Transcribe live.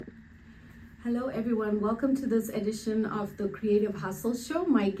Hello everyone, welcome to this edition of the Creative Hustle Show.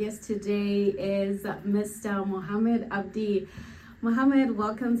 My guest today is Mr. Mohamed Abdi. Mohamed,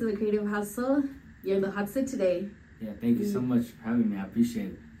 welcome to the Creative Hustle. You're in the hot seat today. Yeah, thank you so much for having me. I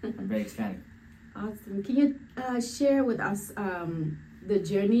appreciate it. I'm very ecstatic. Awesome. Can you share with us the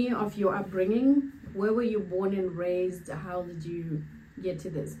journey of your upbringing? Where were you born and raised? How did you get to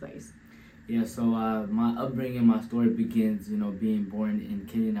this place? Yeah, so my upbringing, my story begins, being born in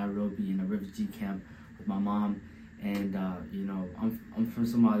Kenya, Nairobi, in a refugee camp with my mom. And, I'm from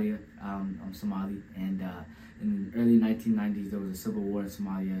Somalia. I'm Somali. And in the early 1990s, there was a civil war in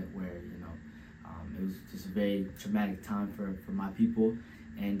Somalia where, it was just a very traumatic time for my people.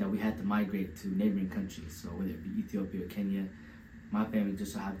 And we had to migrate to neighboring countries. So whether it be Ethiopia or Kenya, my family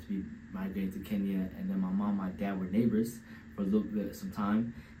just so happened to be migrated to Kenya. And then my mom and my dad were neighbors for a little bit, some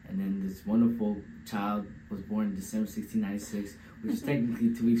time. And then this wonderful child was born in December 1696, which is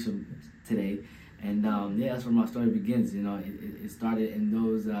technically 2 weeks from today. And that's where my story begins. It started in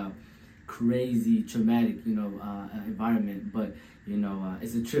those crazy, traumatic, environment. But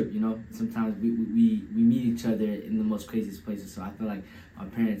it's a trip. Sometimes we meet each other in the most craziest places. So I feel like my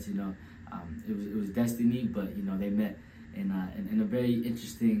parents, it was destiny, but they met in a very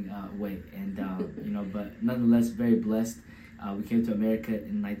interesting way. And but nonetheless, very blessed. We came to America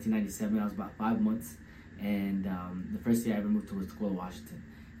in 1997. I was about 5 months, and the first year I ever moved to was Tacoma, Washington.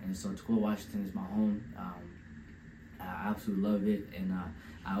 And so Tacoma, Washington is my home. I absolutely love it, and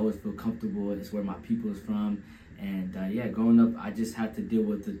I always feel comfortable. It's where my people is from. And growing up, I just had to deal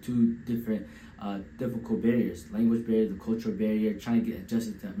with the two different difficult barriers: language barrier, the cultural barrier, trying to get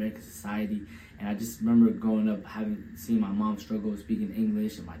adjusted to American society. And I just remember growing up seeing my mom struggle speaking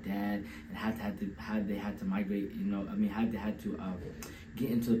English, and my dad, and they had to migrate. Had to get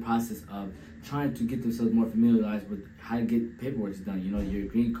into the process of trying to get themselves more familiarized with how to get paperwork done. Your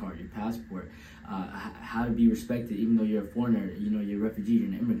green card, your passport, how to be respected, even though you're a foreigner. You're a refugee, you're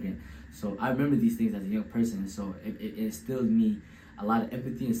an immigrant. So I remember these things as a young person, and so it instilled in me a lot of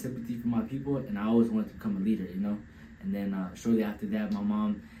empathy and sympathy for my people, and I always wanted to become a leader. And then shortly after that, my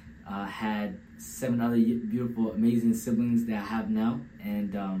mom had 7 other beautiful, amazing siblings that I have now,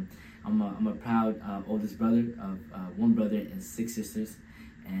 and I'm a proud oldest brother of 1 brother and 6 sisters,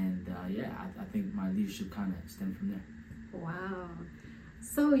 and I think my leadership kind of stemmed from there. Wow.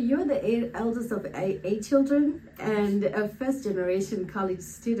 So you're the eldest of 8 children and a first-generation college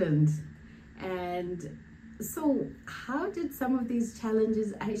student. And so how did some of these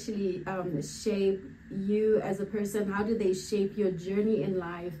challenges actually shape you as a person? How did they shape your journey in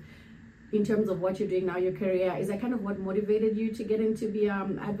life in terms of what you're doing now, your career? Is that kind of what motivated you to get into be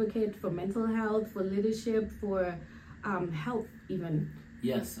advocate for mental health, for leadership, for health even?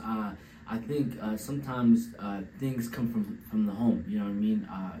 Yes, I think sometimes things come from the home, you know what I mean?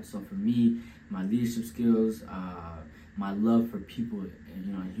 So for me, my leadership skills, my love for people,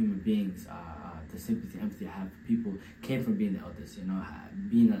 human beings, the sympathy, empathy I have for people came from being the eldest,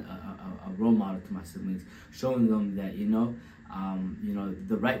 being a role model to my siblings, showing them that,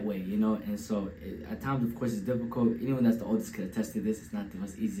 the right way, and so at times, of course, it's difficult. Anyone that's the oldest can attest to this. It's not the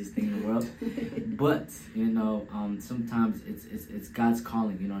most easiest thing in the world, but sometimes it's God's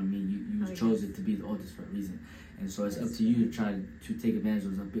calling. You know what I mean? You chose it to be the oldest for a reason, and so it's up to you to try to take advantage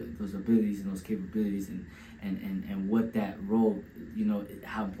of those abilities and those capabilities and what that role,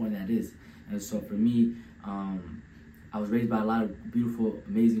 how important that is. And so for me, I was raised by a lot of beautiful,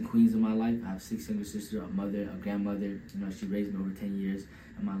 amazing queens in my life. I have 6 younger sisters, a mother, a grandmother. She raised me over 10 years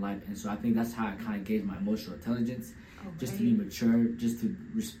in my life. And so I think that's how I kind of gauge my emotional intelligence, just to be mature, just to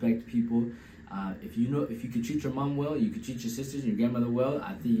respect people. If you could treat your mom well, you could treat your sisters and your grandmother well,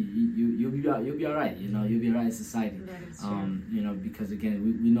 I think you'll be all right. You'll be all right in society. That is true. Because again,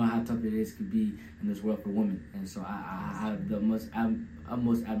 we know how tough it is to be in this world for women. And so I have the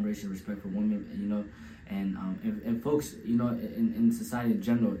utmost admiration and respect for women, and folks, in society in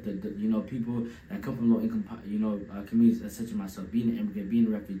general, the people that come from low income, communities, such as myself, being an immigrant, being a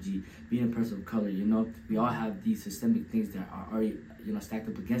refugee, being a person of color, we all have these systemic things that are already, stacked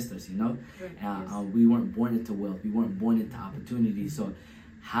up against us, Right. We weren't born into wealth, we weren't born into opportunity. So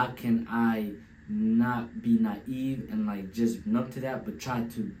how can I not be naive and just numb to that, but try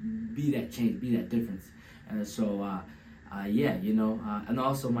to be that change, be that difference? And so, and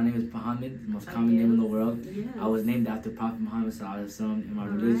also my name is Mohamed, the most common name in the world. Yes. I was named after Prophet Muhammad in my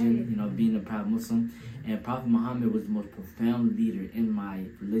religion, being a proud Muslim. And Prophet Muhammad was the most profound leader in my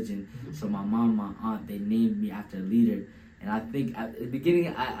religion. So my mom, my aunt, they named me after a leader. And I think at the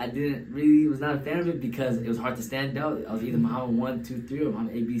beginning, I was not a fan of it because it was hard to stand out. I was either Muhammad 1, 2, 3 or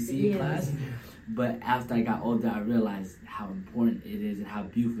Muhammad ABC in class. But after I got older, I realized how important it is and how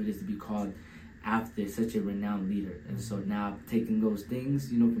beautiful it is to be called after such a renowned leader. And so now I've taken those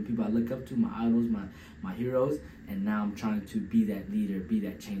things, you know, from people I look up to, my idols, my heroes, and now I'm trying to be that leader, be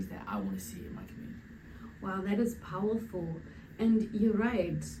that change that I want to see in my community. Wow, that is powerful. And you're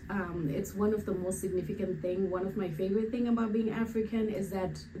right. It's one of the most significant thing. One of my favorite thing about being African is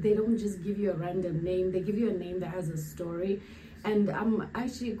that they don't just give you a random name. They give you a name that has a story. And I'm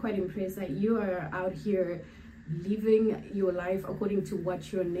actually quite impressed that you are out here living your life according to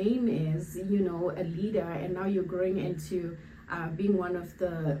what your name is, you know, a leader, and now you're growing into being one of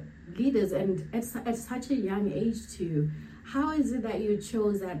the leaders, and at such a young age too. How is it that you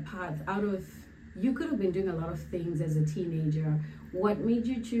chose that path out of, you could have been doing a lot of things as a teenager? What made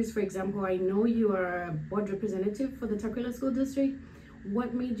you choose, for example, I know you are a board representative for the Takwila School District.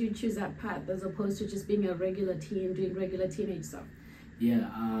 What made you choose that path as opposed to just being a regular teen, doing regular teenage stuff?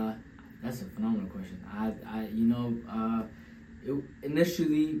 Yeah, that's a phenomenal question.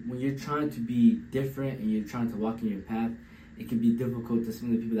 Initially, when you're trying to be different and you're trying to walk in your path, it can be difficult to some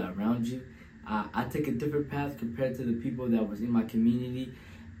of the people that are around you. I took a different path compared to the people that was in my community.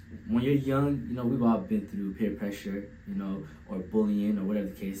 When you're young, you know, we've all been through peer pressure, you know, or bullying or whatever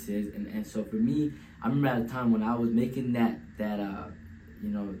the case is. And so for me, I remember at a time when I was making that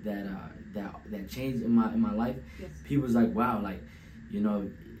change in my life, yes. People was like, wow, like, you know,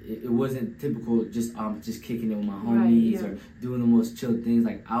 it wasn't typical just kicking it with my homies, right, or doing the most chill things.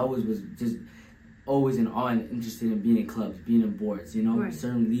 Like I always was just always in awe and interested in being in clubs, being in boards, you know, right,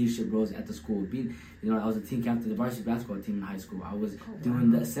 certain leadership roles at the school. Being, you know, I was a team captain of the varsity basketball team in high school. I was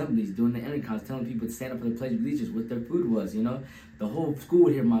doing the assemblies, doing the intercoms, telling people to stand up for the pledge of allegiance, what their food was, you know. The whole school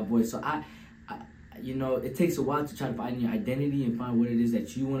would hear my voice. So I you know, it takes a while to try to find your identity and find what it is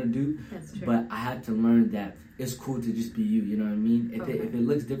that you want to do. That's true. But I had to learn that it's cool to just be you know what I mean? If it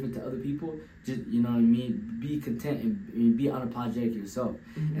looks different to other people, just, you know what I mean, be content and be unapologetic yourself.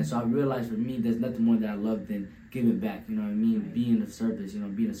 Mm-hmm. And so I realized for me, there's nothing more that I love than giving back, you know what I mean? Right. Being of service, you know,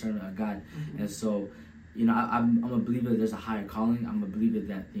 being a servant of God. Mm-hmm. And so, you know, I'm a believer there's a higher calling. I'm a believer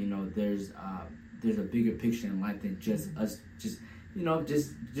that, you know, there's a bigger picture in life than just us you know,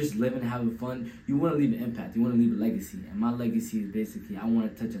 just living and having fun. You want to leave an impact. You want to leave a legacy. And my legacy is basically I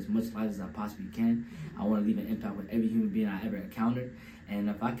want to touch as much lives as I possibly can. I want to leave an impact with every human being I ever encountered. And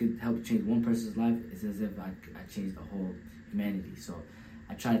if I could help change one person's life, it's as if I changed the whole humanity. So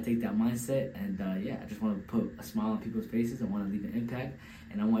I try to take that mindset, and I just want to put a smile on people's faces. I want to leave an impact,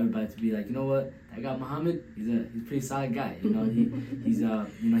 and I want everybody to be like, you know what, that guy Mohamed, he's a pretty solid guy. You know, he's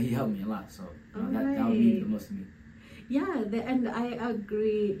you know, he helped me a lot. So you know, that would mean the most to me. Yeah, and I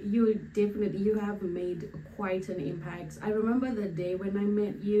agree. You have made quite an impact. I remember the day when I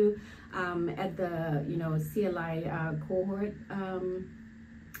met you at the, you know, CLI cohort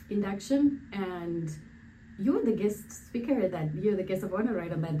induction, and you were the guest speaker you're the guest of honor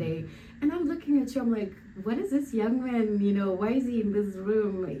right on that day. And I'm looking at you, I'm like, what is this young man, you know, why is he in this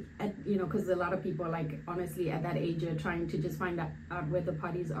room? You know, because a lot of people, like, honestly, at that age, are trying to just find out where the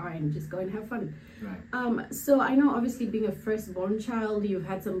parties are and just go and have fun. Right. So I know, obviously, being a firstborn child, you've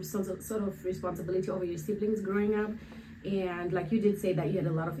had some sort of responsibility over your siblings growing up. And like you did say that you had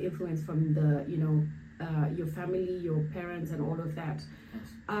a lot of influence from the, you know, your family, your parents, and all of that.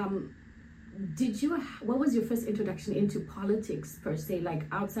 Yes. What was your first introduction into politics per se, like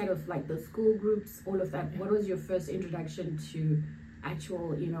outside of like the school groups, all of that? Yeah. What was your first introduction to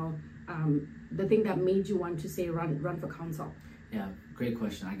actual, you know, the thing that made you want to say run for council? Yeah, great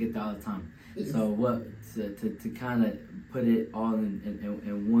question. I get that all the time. Yes. So what to kind of put it all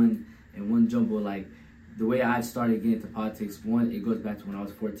in one jumble, like the way I started getting into politics, one, it goes back to when I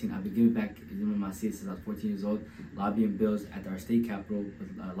was 14. I've been giving back in my city since I was 14 years old, lobbying bills at our state capitol,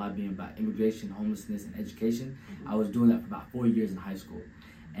 lobbying about immigration, homelessness, and education. I was doing that for about 4 years in high school.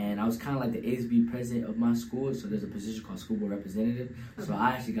 And I was kind of like the ASB president of my school, so there's a position called school board representative. So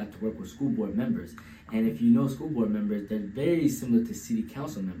I actually got to work with school board members. And if you know school board members, they're very similar to city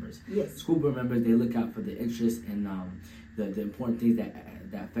council members. Yes. School board members, they look out for the interests and the important things that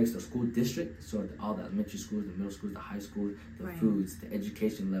affects the school district. So all the elementary schools, the middle schools, the high schools, the foods, the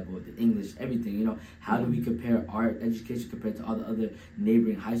education level, the English, everything. You know, how do we compare our education compared to all the other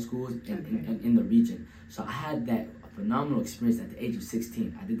neighboring high schools in the region? So I had that phenomenal experience at the age of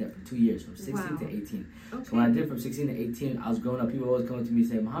 16. I did that for 2 years, from 16 to 18. Okay. So when I did from 16 to 18, I was growing up, people always coming to me and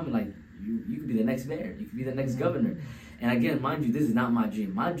saying, Mohamed, like, you could be the next mayor, you could be the next governor. And again, mind you, this is not my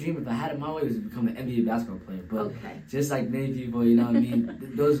dream. My dream, if I had it my way, was to become an NBA basketball player. But just like many people, you know what I mean,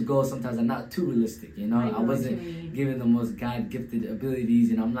 those goals sometimes are not too realistic, you know? I wasn't given the most God-gifted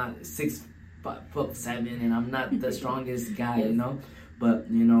abilities, and I'm not 6'7", and I'm not the strongest guy, you know? But,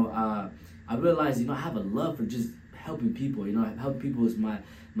 you know, I realized, you know, I have a love for just helping people. You know, helping people is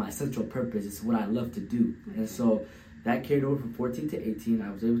my central purpose. It's what I love to do. Okay. And so that carried over from 14 to 18.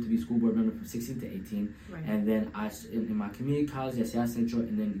 I was able to be school board member from 16 to 18. Right. And then in my community college at Seattle Central,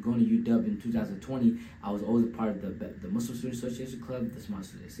 and then going to UW in 2020, I was always a part of the Muslim Student Association Club, the Small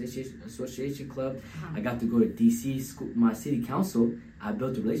Student Association Club. I got to go to DC school, my city council. I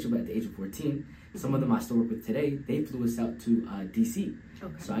built a relationship at the age of 14. Some of them I still work with today. They flew us out to DC.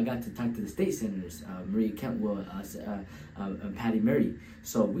 Okay. So I got to talk to the state senators, Maria Kentwell, and Patty Murray.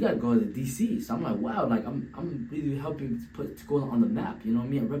 So we got to go to the DC. So I'm like, wow, like I'm really helping put school on the map. You know what I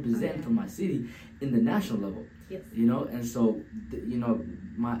mean? And represent for my city in the national level. Yes. You know, and so you know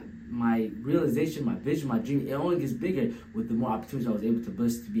my realization, my vision, my dream, it only gets bigger with the more opportunities I was able to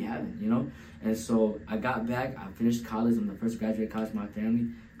bless to be having. You know, and so I got back. I finished college. I'm the first graduate college in my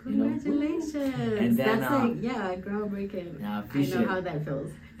family. Congratulations. And then, that's groundbreaking. Yeah, I appreciate I know how that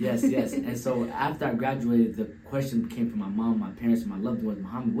feels. Yes. And so after I graduated, the question came from my mom, my parents, and my loved ones,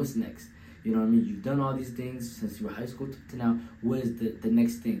 Mohamed, what's next? You know what I mean? You've done all these things since you were high school to now. What is the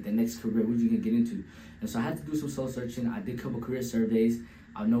next thing, the next career? What are you going to get into? And so I had to do some soul searching. I did a couple career surveys.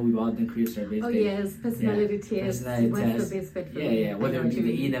 I know we've all done career surveys. Oh, yes, personality tests. What's the best fit for me? Yeah. Whether it be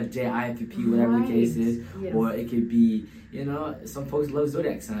the ENFJ, IFPP, whatever the case is. Yes. Or it could be, you know, some folks love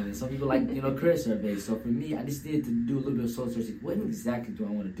zodiac signs, and some people like, you know, career surveys. So for me, I just needed to do a little bit of soul searching. What exactly do I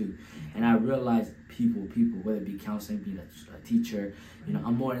want to do? And I realized people, whether it be counseling, being a teacher, you know,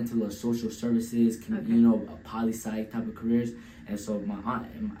 I'm more into the social services, you know, poli-sci type of careers. And so my aunt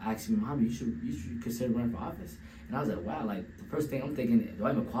asked me, Mohamed, you should consider running for office. And I was like, wow, like the first thing I'm thinking, do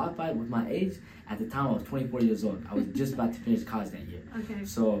I even qualify with my age? At the time, I was 24 years old. I was just about to finish college that year. Okay.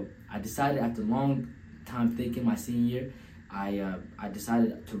 So I decided after a long time thinking, my senior year, I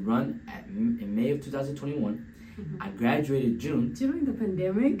decided to run in May of 2021. I graduated June. During the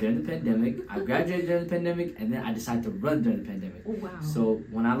pandemic? During the pandemic. I graduated during the pandemic, and then I decided to run during the pandemic. Oh, wow. So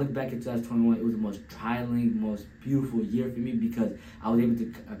when I look back at 2021, it was the most trying, most beautiful year for me because I was able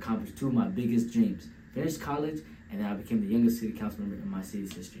to accomplish two of my biggest dreams. Finish college, and then I became the youngest city council member in my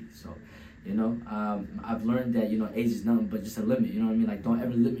city's history. So, you know, I've learned that, you know, age is nothing but just a limit. You know what I mean? Like, don't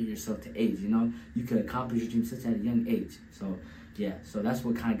ever limit yourself to age, you know? You could accomplish your dreams such at a young age. So, yeah, so that's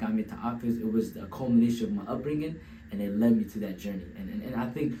what kind of got me into office. It was the culmination of my upbringing, and it led me to that journey. And I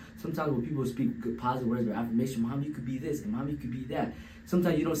think sometimes when people speak good, positive words or affirmation, Mohamed, you could be this, and Mohamed, you could be that.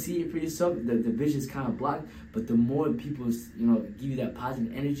 Sometimes you don't see it for yourself. The vision is kind of blocked. But the more people, you know, give you that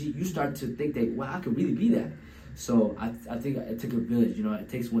positive energy, you start to think that, wow, I could really be that. So I think it took a village. You know, it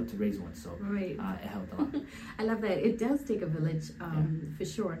takes one to raise one. So right. It helped a lot. I love that. It does take a village, for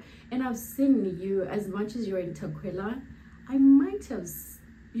sure. And I've seen you, as much as you're in Taquila, I might have,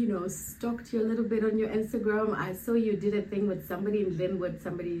 you know, stalked you a little bit on your Instagram. I saw you did a thing with somebody in Linwood,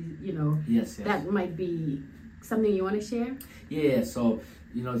 somebody, you know, yes. That might be something you want to share? Yeah, so,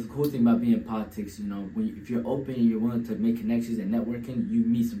 you know, the cool thing about being in politics, you know, if you're open and you're willing to make connections and networking, you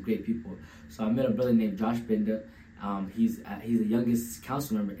meet some great people. So I met a brother named Josh Bender. He's the youngest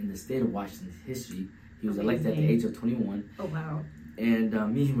council member in the state of Washington's history. He was elected at the age of 21. Oh, wow. And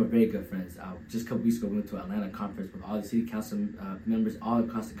me and him are very good friends. Just a couple weeks ago, we went to an Atlanta conference with all the city council members all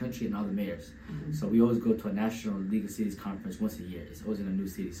across the country and all the mayors. Mm-hmm. So we always go to a National League of Cities conference once a year. It's always in a new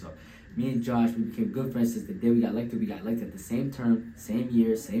city. So me and Josh, we became good friends since the day we got elected. We got elected at the same term, same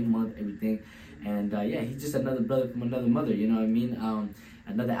year, same month, everything. And yeah, he's just another brother from another mother, you know what I mean?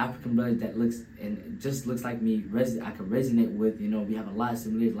 Another African brother that looks like me, I can resonate with. You know, we have a lot of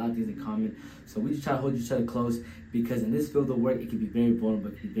similarities, a lot of things in common. So we just try to hold each other close, because in this field of work, it can be very vulnerable,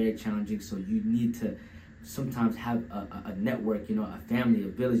 it can be very challenging. So you need to sometimes have a network, you know, a family, a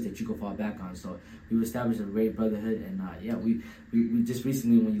village that you can fall back on. So we've established a great brotherhood, and yeah, we just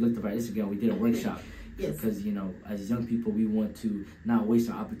recently, when you looked up our Instagram, we did a workshop. Yes. Because, you know, as young people, we want to not waste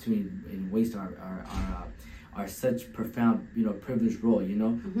our opportunity and waste our such profound, you know, privileged role, you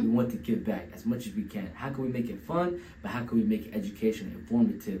know. Mm-hmm. We want to give back as much as we can. How can we make it fun, but how can we make it educational,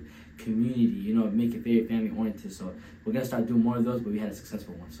 informative, community, you know, make it very family oriented. So we're gonna start doing more of those, but we had a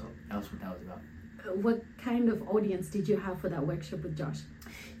successful one, so that was what that was about. What kind of audience did you have for that workshop with Josh?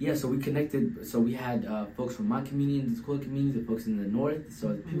 Yeah, so we connected. So we had folks from my community and the school community, the folks in the north,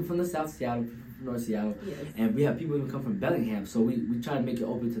 so people from the South Seattle, people from North Seattle, yes. And we have people even come from Bellingham. So we try to make it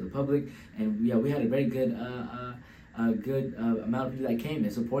open to the public, and yeah, we had a very good amount of people that came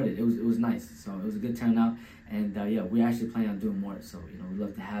and supported. It was nice. So it was a good turnout, and yeah, we're actually planning on doing more. So, you know, we'd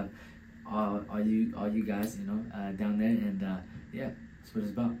love to have all you guys, you know, down there, and yeah, that's what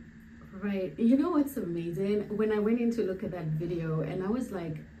it's about. Right. You know what's amazing? When I went in to look at that video, and I was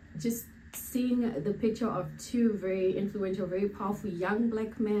like, just seeing the picture of two very influential, very powerful young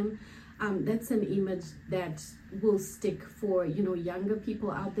black men, that's an image that will stick for, you know, younger people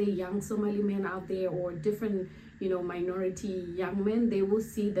out there, young Somali men out there, or different, you know, minority young men. They will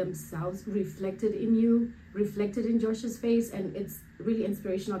see themselves reflected in you, reflected in Josh's face, and it's really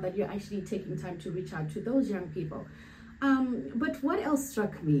inspirational that you're actually taking time to reach out to those young people. But what else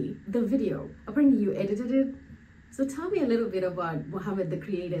struck me? The video. Apparently you edited it. So tell me a little bit about Mohamed the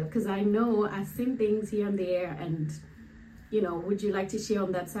creative, because I know I've seen things here and there, and you know, would you like to share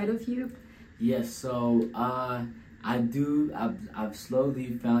on that side of you? Yes, so I do. I've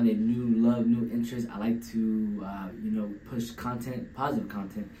slowly found a new love, new interest. I like to, you know, push content, positive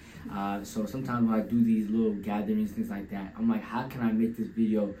content. So sometimes when I do these little gatherings, things like that, I'm like, how can I make this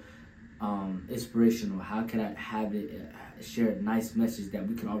video inspirational? How can I have it share a nice message that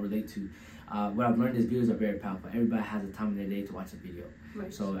we can all relate to? What I've learned is videos are very powerful. Everybody has a time in their day to watch a video.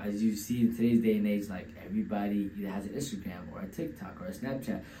 Right. So as you see in today's day and age, like everybody either has an Instagram or a TikTok or a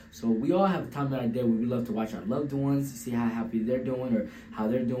Snapchat. So we all have a time in our day where we love to watch our loved ones, see how happy they're doing or how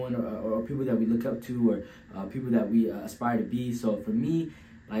they're doing, or people that we look up to, or people that we aspire to be. So for me,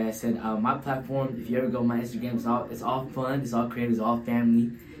 like I said, my platform, if you ever go on my Instagram, it's all fun, it's all creative, it's all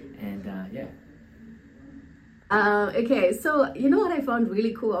family, and yeah. Okay, so you know what I found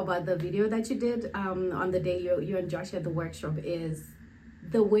really cool about the video that you did on the day you and Josh had the workshop is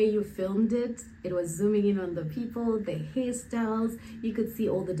the way you filmed it. It was zooming in on the people, the hairstyles, you could see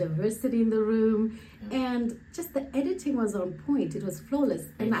all the diversity in the room, and just the editing was on point. It was flawless.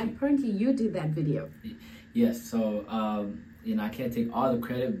 And apparently you did that video. Yes, so you know, I can't take all the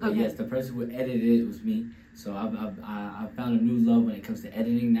credit, but yes, the person who edited it was me. So I found a new love when it comes to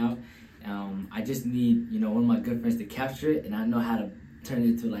editing now. I just need, you know, one of my good friends to capture it, and I know how to turn it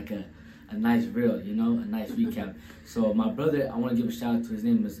into like a nice reel, you know, a nice recap. So my brother, I want to give a shout out to, his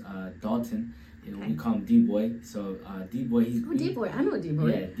name is Dalton. You know, we call him D-Boy. So D-Boy, he's... Oh, D-Boy, I know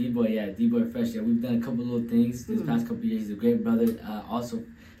D-Boy. Yeah, D-Boy Fresh. Yeah, we've done a couple little things this past couple years. He's a great brother, also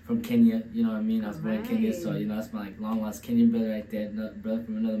from Kenya, you know what I mean? I was born in Kenya, so, you know, that's my, like, long-lost Kenyan brother right there, brother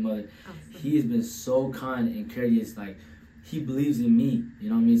from another mother. Awesome. He has been so kind and courteous, like, he believes in me, you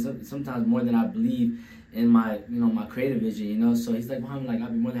know what I mean? Sometimes more than I believe in my, you know, my creative vision, you know? So he's like, Mohamed, like,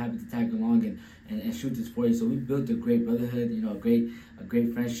 I'd be more than happy to tag along and shoot this for you. So we built a great brotherhood, you know, a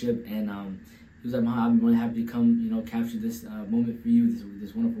great friendship, and he was like, Mohamed, I'd be more than happy to come, you know, capture this moment for you,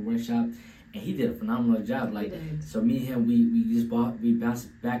 this wonderful workshop. And he did a phenomenal job. Like, so me and him, we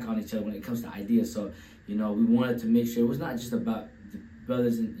bounced back on each other when it comes to ideas. So, you know, we wanted to make sure it was not just about the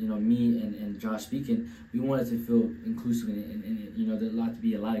brothers and, you know, me and Josh speaking. We wanted to feel inclusive and you know, there's a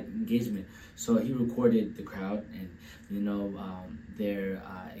lot of engagement. So he recorded the crowd and, you know, their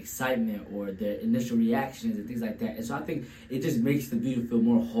excitement or their initial reactions and things like that. And so I think it just makes the video feel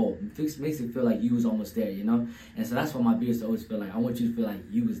more whole. It makes it feel like you was almost there, you know? And so that's why my videos always feel like, I want you to feel like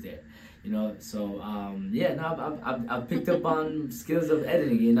you was there. You know, so yeah, no, I've picked up on skills of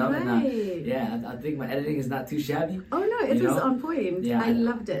editing, you know, right. And yeah, I think my editing is not too shabby. Oh no, it was on point. Yeah, I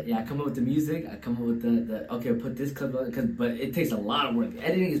loved it. Yeah, I come up with the music, I come up with the okay, put this clip on, but it takes a lot of work.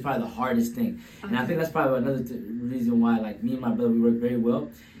 Editing is probably the hardest thing, and I think that's probably another reason why, like, me and my brother, we work very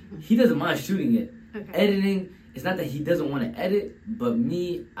well. He doesn't mind shooting it. Editing. It's not that he doesn't want to edit, but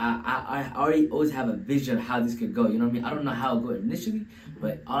me, I already always have a vision of how this could go. You know what I mean? I don't know how it'll go initially,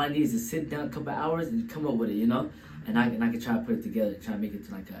 but all I need is to sit down a couple of hours and come up with it, you know? And I can try to put it together, try to make it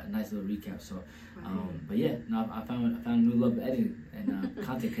to like a nice little recap. So, but yeah, no, I found a new love of editing and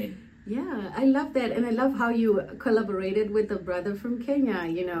content creating. Yeah, I love that, and I love how you collaborated with a brother from Kenya.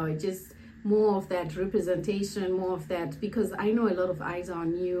 You know, it just more of that representation, more of that, because I know a lot of eyes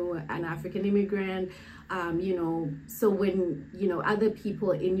on you, an African immigrant. You know, so when, you know, other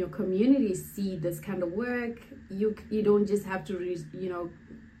people in your community see this kind of work, you don't just have to, you know,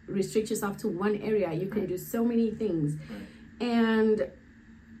 restrict yourself to one area. You can do so many things. And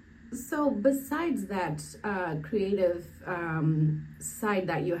so besides that creative side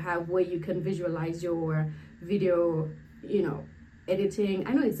that you have where you can visualize your video, you know, editing,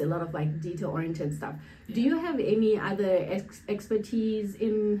 I know it's a lot of like detail-oriented stuff. Do you have any other expertise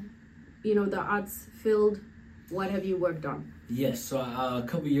in, you know, the arts field? What have you worked on? Yes, so a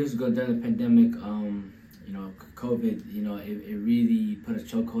couple of years ago during the pandemic, you know, COVID, you know, it really put a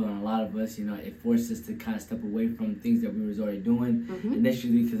chokehold on a lot of us. You know, it forced us to kind of step away from things that we was already doing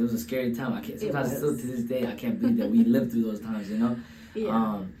initially, because it was a scary time. Sometimes still to this day, I can't believe that we lived through those times, you know?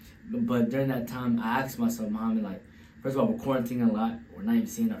 Yeah. But during that time, I asked myself, Mohamed, like, first of all, we're quarantining a lot. We're not even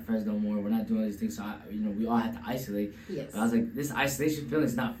seeing our friends no more. We're not doing all these things. So, we all had to isolate. Yes. But I was like, this isolation feeling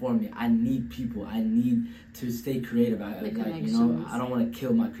is not for me. I need people. I need to stay creative. I don't want to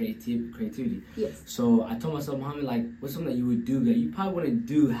kill my creativity. Yes. So I told myself, Mohamed, like, what's something that you would do that you probably wouldn't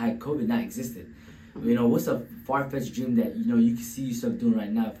do had COVID not existed? What's a far-fetched dream that, you can see yourself doing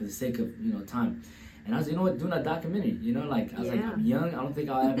right now for the sake of, time? And I was, doing a documentary, I was like, I'm young. I don't think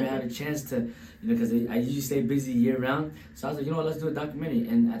I'll ever have a chance to, because I usually stay busy year-round. So I was like, let's do a documentary.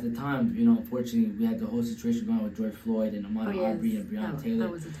 And at the time, unfortunately, we had the whole situation going on with George Floyd and Ahmaud Arbery and Breonna Taylor.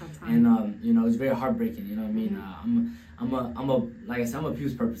 That was a tough time. And, it was very heartbreaking, you know what I mean? I'm a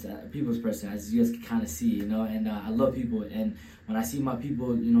people's person, as you guys can kind of see, and I love people. And when I see my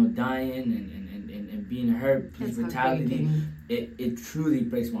people, dying and being hurt, police brutality, it truly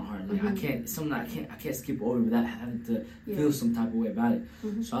breaks my heart. Like I can't skip over without having to feel some type of way about it. So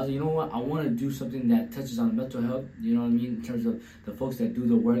I was like, you know what? I want to do something that touches on mental health. You know what I mean? In terms of the folks that do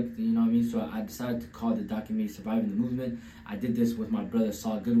the work. You know what I mean? So I decided to call the documentary "Surviving the Movement." I did this with my brother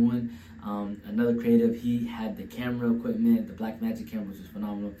Saul Goodwin, another creative. He had the camera equipment, the Black Magic camera, which was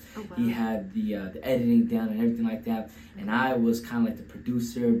phenomenal. Oh, wow. He had the editing down and everything like that. And I was kind of like the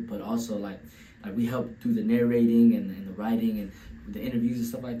producer, but also like we helped do the narrating and the writing and the interviews and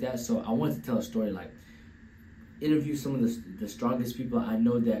stuff like that. So I wanted to tell a story, interview some of the strongest people I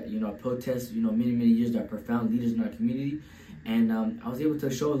know that, protest, many years, that are profound leaders in our community. And I was able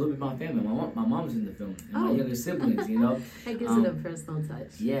to show a little bit of my family. My mom's in the film, and my younger siblings, I guess it's a personal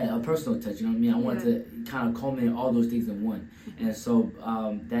touch. Yeah, a personal touch, I wanted to kind of culminate all those things in one. And so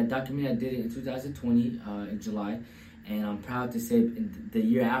that documentary, I did it in 2020, in July. And I'm proud to say the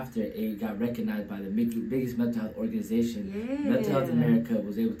year after, it got recognized by the biggest mental health organization. Yeah. Mental Health America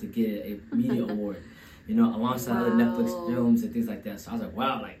was able to get a media award, alongside other Netflix films and things like that. So I was like,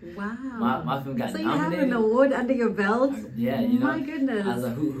 wow. My film got nominated. So you have an award under your belt? My goodness. I was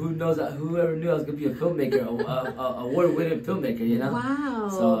like, who knows, whoever knew I was going to be a filmmaker, a award-winning filmmaker, Wow.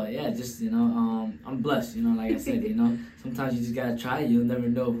 So, just, I'm blessed, like I said, sometimes you just got to try. You'll never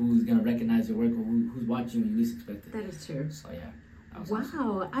know who's going to recognize your work or who's watching when you least expect it. That is true. So, yeah.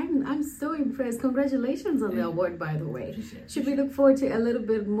 Wow, I'm so impressed. Congratulations on the award, by the way. Should we look forward to a little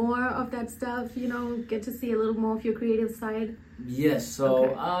bit more of that stuff? Get to see a little more of your creative side? Yes.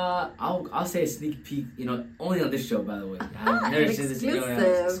 So I'll say a sneak peek. Only on this show, by the way. I've never seen this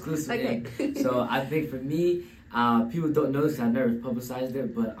exclusive. Okay. So I think for me, people don't know this. I've never publicized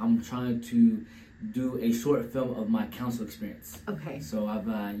it, but I'm trying to do a short film of my council experience. Okay. So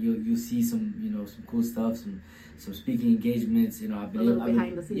you'll see some some cool stuff, some speaking engagements. I've been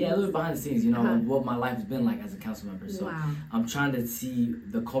behind the scenes. Yeah, a little behind the scenes. What my life has been like as a council member. So I'm trying to see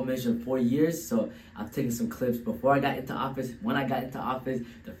the culmination of 4 years. So I've taken some clips before I got into office, when I got into office,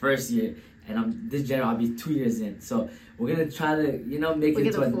 the first year, and this January I'll be 2 years in. So we're gonna try to make it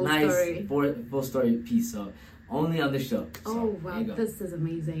into a nice full story piece. So only on this show. So, oh wow, this is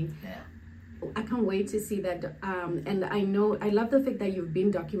amazing. Yeah. I can't wait to see that, and I love the fact that you've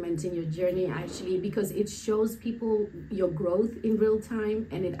been documenting your journey, actually, because it shows people your growth in real time,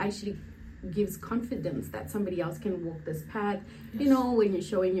 and it actually gives confidence that somebody else can walk this path. Yes. When you're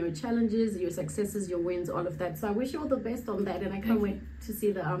showing your challenges, your successes, your wins, all of that. So I wish you all the best on that, and I can't wait to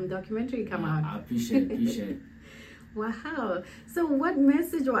see the documentary come out. I appreciate it. Wow. So what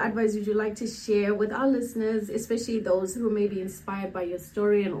message or advice would you like to share with our listeners, especially those who may be inspired by your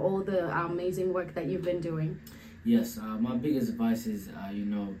story and all the amazing work that you've been doing? Yes. My biggest advice is,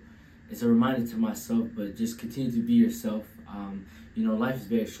 it's a reminder to myself, but just continue to be yourself. Life is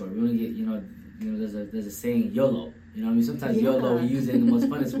very short. We only get, there's a saying, YOLO. Sometimes YOLO, we use it in the most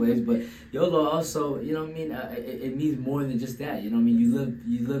funnest ways, but YOLO also, it means more than just that. You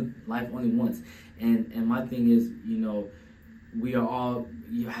live life only once. And my thing is, we all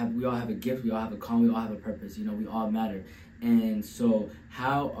have a gift, we all have a calling, we all have a purpose, we all matter. And so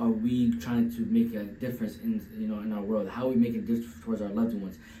how are we trying to make a difference in our world? How are we making a difference towards our loved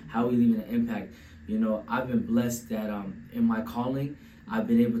ones? How are we leaving an impact? I've been blessed that in my calling, I've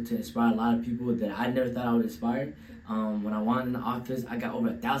been able to inspire a lot of people that I never thought I would inspire. When I wanted in the office, I got over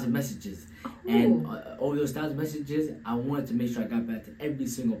 1,000 messages. And over those 1,000 messages, I wanted to make sure I got back to every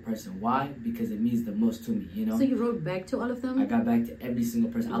single person. Why? Because it means the most to me, So you wrote back to all of them? I got back to every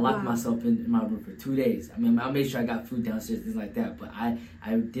single person. I locked myself in my room for 2 days. I made sure I got food downstairs, things like that. But I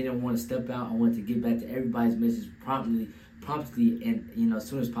didn't want to step out. I wanted to get back to everybody's message promptly, and as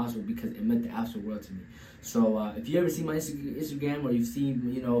soon as possible, because it meant the absolute world to me. So if you ever see my Instagram or you've seen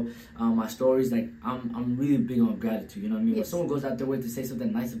my stories, I'm really big on gratitude. Yes. When someone goes out their way to say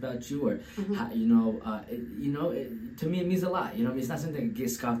something nice about you, or to me it means a lot. It's not something that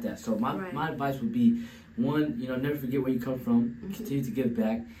gets scoffed at. So my advice would be, one, never forget where you come from. Continue to give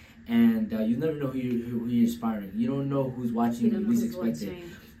back, and you never know who you're inspiring. You don't know who's watching you least expected.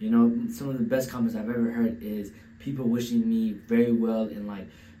 Some of the best comments I've ever heard is people wishing me very well and like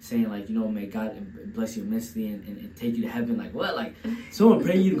saying like, may God bless you immensely and take you to heaven. Like what? Like someone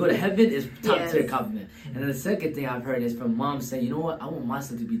praying you to go to heaven is top tier compliment. And then the second thing I've heard is from moms saying, you know what? I want my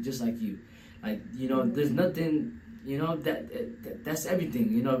son to be just like you. Like, there's nothing, that's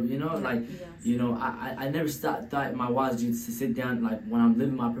everything, I never thought my wildest dreams to sit down, like when I'm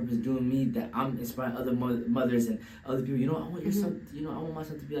living my purpose, doing me, that I'm inspiring other mothers and other people, I want your son, I want my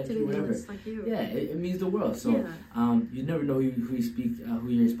son to be like you, whatever. Like you. Yeah, it means the world. So, you never know who you speak, who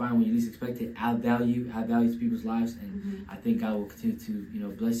you're inspiring when you least expect it. Add value to people's lives, and I think God will continue to,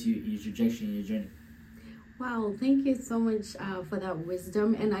 bless you, your trajectory and your journey. Wow, thank you so much for that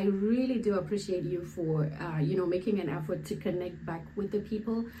wisdom, and I really do appreciate you for making an effort to connect back with the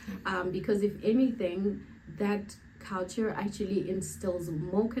people, because if anything, that culture actually instills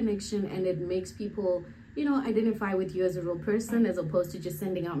more connection, and it makes people identify with you as a real person, as opposed to just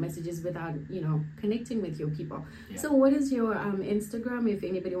sending out messages without connecting with your people. So what is your Instagram if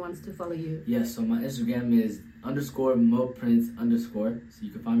anybody wants to follow you? Yes, so my Instagram is _MoPrince_. So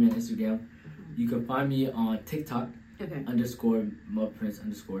you can find me on Instagram. You can find me on TikTok, _MoPrince_.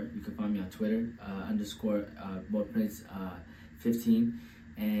 You can find me on Twitter, _MoPrince15.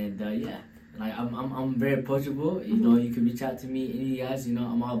 And like I'm very approachable. You can reach out to me, any of you guys.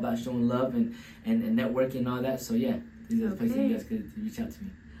 I'm all about showing love and networking and all that. So yeah, these are the places you guys could reach out to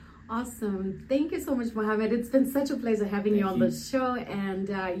me. Awesome. Thank you so much, Mohamed. It's been such a pleasure having you on the show. And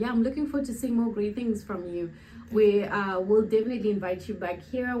I'm looking forward to seeing more great things from you. We will definitely invite you back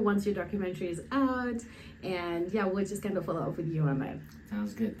here once your documentary is out. And we'll just kind of follow up with you on that.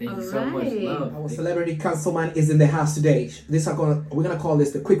 Sounds good. Thank you so much. Love. Our celebrity councilman is in the house today. We're gonna call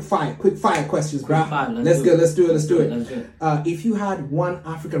this the quick fire questions, bro. Let's do it. If you had one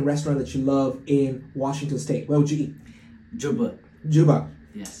African restaurant that you love in Washington State, where would you eat? Juba.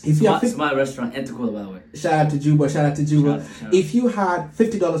 Yes. It's my restaurant, Enticola, by the way. Shout out to Juba. Shout out. If you had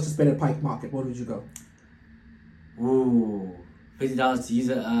 $50 to spend at Pike Market, where would you go? Ooh, $50 to use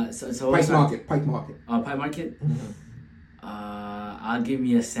a Pike Market. Pike Market. Pike Market. I'll give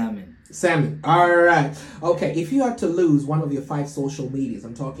me a salmon. All right. Okay. If you had to lose one of your 5 social medias,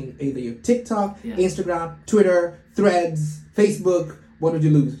 I'm talking either your TikTok, Instagram, Twitter, Threads, Facebook. What would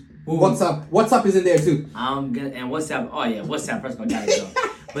you lose? Ooh. WhatsApp is in there too. WhatsApp. Oh yeah, WhatsApp. First of all, gotta go.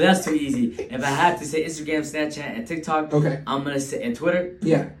 But that's too easy. If I have to say Instagram, Snapchat, and TikTok, I'm gonna say and Twitter.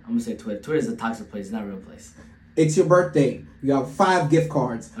 Yeah. I'm gonna say Twitter. Twitter is a toxic place. It's not a real place. It's your birthday. You have 5 gift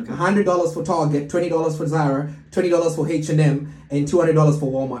cards. $100 for Target, $20 for Zara, $20 for H&M, and $200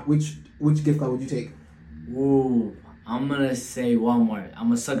 for Walmart. Which gift card would you take? Ooh, I'm gonna say Walmart.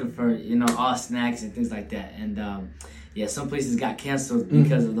 I'm a sucker for all snacks and things like that. And some places got canceled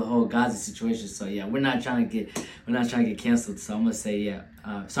because of the whole Gaza situation. So we're not trying to get canceled. So I'm gonna say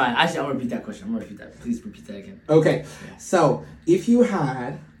sorry. Actually, I'm gonna repeat that question. Please repeat that again. Okay. So if you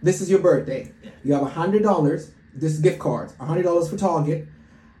had, this is your birthday. You have $100. This is gift cards. $100 for Target,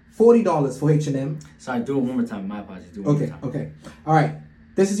 $40 for H&M. Sorry, do it one more time. My apologies. Do it one more time. Okay. All right.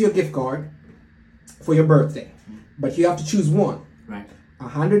 This is your gift card for your birthday, but you have to choose one. Right.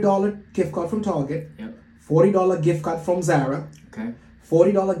 $100 gift card from Target. Yep. $40 gift card from Zara. Okay.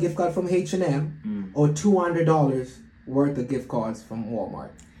 $40 gift card from H&M, or $200 worth of gift cards from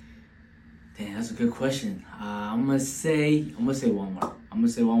Walmart. Damn, that's a good question. I'm gonna say Walmart. I'm gonna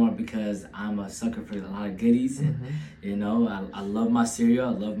say Walmart because I'm a sucker for a lot of goodies, and I love my cereal,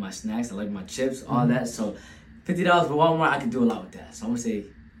 I love my snacks, I like my chips, all that. So $50 for Walmart, I can do a lot with that. So I'm gonna say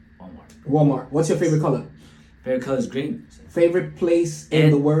Walmart. Walmart. What's your favorite color? Favorite color is green. Favorite place in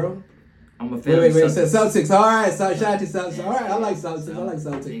the world? I'm a fan of Celtics. All right, so shout out to Celtics. All right, I like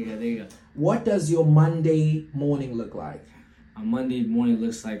Celtics. There you go. What does your Monday morning look like? My Monday morning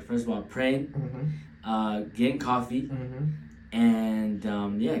looks like, first of all, praying, getting coffee, and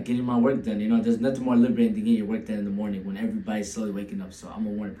getting my work done. There's nothing more liberating than getting your work done in the morning when everybody's slowly waking up. So I'm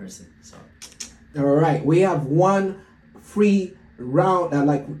a morning person. So. All right, we have one free round.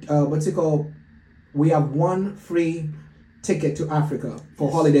 What's it called? We have one free ticket to Africa for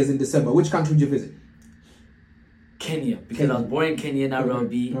holidays in December. Which country would you visit? Kenya, because I was born in Kenya,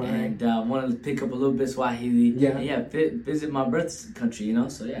 Nairobi, and wanted to pick up a little bit Swahili. Visit my birth country,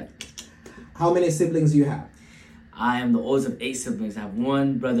 So How many siblings do you have? I am the oldest of 8 siblings. I have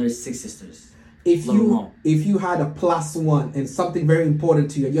 1 brother, 6 sisters. If you had a +1 and something very important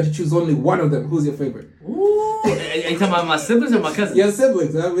to you, you have to choose only one of them. Who's your favorite? Ooh, are you talking about my siblings or my cousins? Your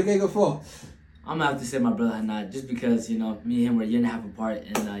siblings. We can go 4. I'm gonna have to say my brother Hanad, just because me and him were a year and a half apart,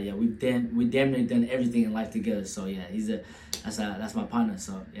 and yeah, we damn near done everything in life together. So yeah, that's my partner.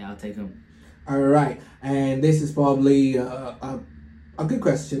 So yeah, I'll take him. All right, and this is probably a good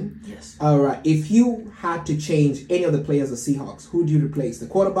question. Yes. All right, if you had to change any of the players of Seahawks, who would you replace? The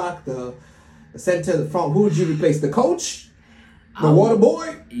quarterback, the center, the front. Who would you replace? The coach, the water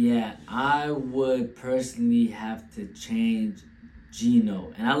boy? Yeah, I would personally have to change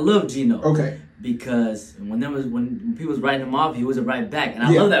Gino, and I love Gino. Okay. Because when people was writing him off, he was a right back, and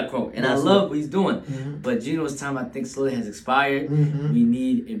I love that quote, and I love what he's doing. Mm-hmm. But Gino's time, I think, slowly has expired. Mm-hmm. We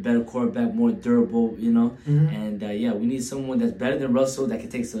need a better quarterback, more durable, Mm-hmm. and yeah, we need someone that's better than Russell that can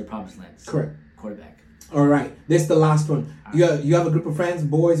take us to the promised land. So, correct. Quarterback. All right, this is the last one. You have a group of friends, you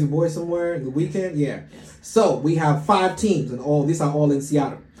boys somewhere in the weekend, yeah. Yes. So we have 5 teams, and these are all in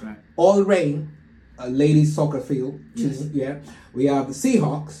Seattle. Right. All Rain, a ladies soccer field team, Yes. yeah. We have the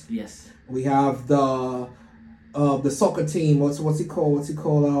Seahawks. Yes. We have the soccer team. What's it called?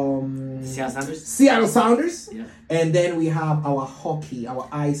 Seattle Sounders. Seattle Sounders. Yeah. And then we have our hockey, our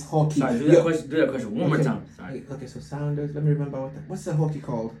ice hockey. Sorry, do that question one more time. Sorry. Okay, so Sounders. Let me remember what's the hockey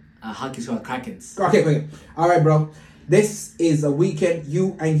called? Hockey's called Krakens. Okay. All right, bro. This is a weekend,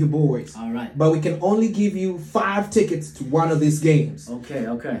 you and your boys. All right. But we can only give you 5 tickets to one of these games.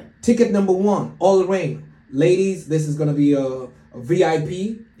 Okay. Ticket number 1, All Rain. Ladies, this is going to be a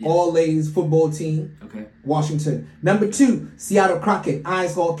VIP, all ladies football team. Okay. Washington. Number 2, Seattle Kraken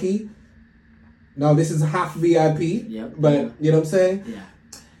ice hockey. Now this is half VIP. Yep. But you know what I'm saying? Yeah.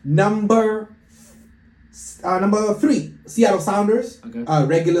 Number 3, Seattle Sounders. Okay.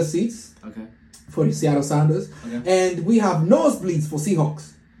 Regular seats. Okay. For the Seattle Sounders. Okay. And we have nosebleeds for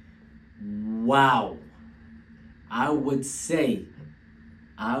Seahawks. Wow. I would take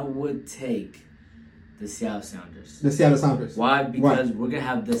the Seattle Sounders. The Seattle Sounders. Why? Because we're gonna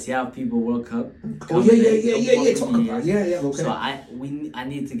have the Seattle People World Cup. Oh yeah. Talk about okay. So I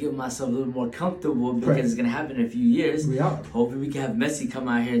need to get myself a little more comfortable because it's gonna happen in a few years. We are. Hopefully we can have Messi come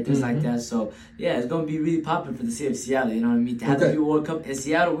out here and things like that. So yeah, it's gonna be really popular for the city of Seattle. You know what I mean? To have the People World Cup in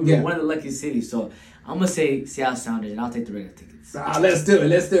Seattle, we're one of the lucky cities. So I'm gonna say Seattle Sounders, and I'll take the regular tickets. Let's do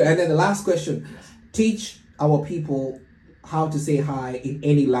it. And then the last question: teach our people how to say hi in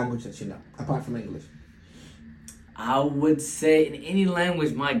any language that you know, apart from English. I would say in any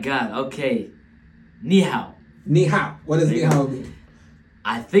language, my God. Okay. Ni hao. Ni hao. What does ni hao mean?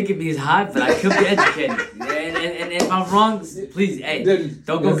 I think it means hi, but I could be educated. And if I'm wrong, please, hey,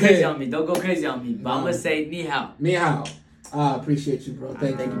 don't go crazy on me. Don't go crazy on me. But I'm going to say ni hao. Ni hao. I appreciate you, bro.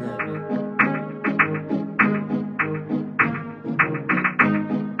 Thank you, man.